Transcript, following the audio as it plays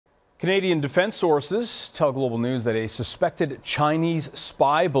Canadian defense sources tell Global News that a suspected Chinese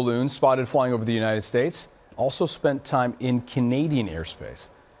spy balloon spotted flying over the United States also spent time in Canadian airspace.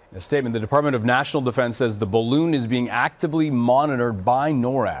 In a statement, the Department of National Defense says the balloon is being actively monitored by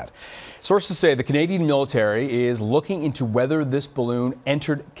NORAD. Sources say the Canadian military is looking into whether this balloon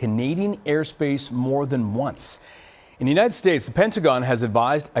entered Canadian airspace more than once. In the United States, the Pentagon has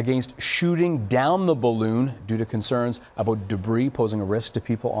advised against shooting down the balloon due to concerns about debris posing a risk to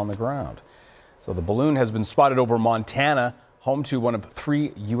people on the ground. So the balloon has been spotted over Montana, home to one of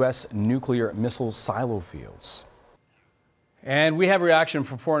 3 U.S. nuclear missile silo fields. And we have reaction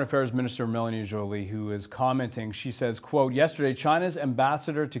from Foreign Affairs Minister Melanie Joly, who is commenting. She says, quote, yesterday, China's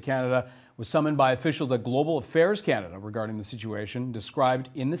ambassador to Canada was summoned by officials at Global Affairs Canada regarding the situation described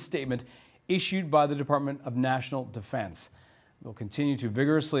in the statement issued by the Department of National Defense. We'll continue to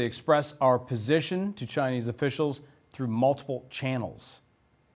vigorously express our position to Chinese officials through multiple channels.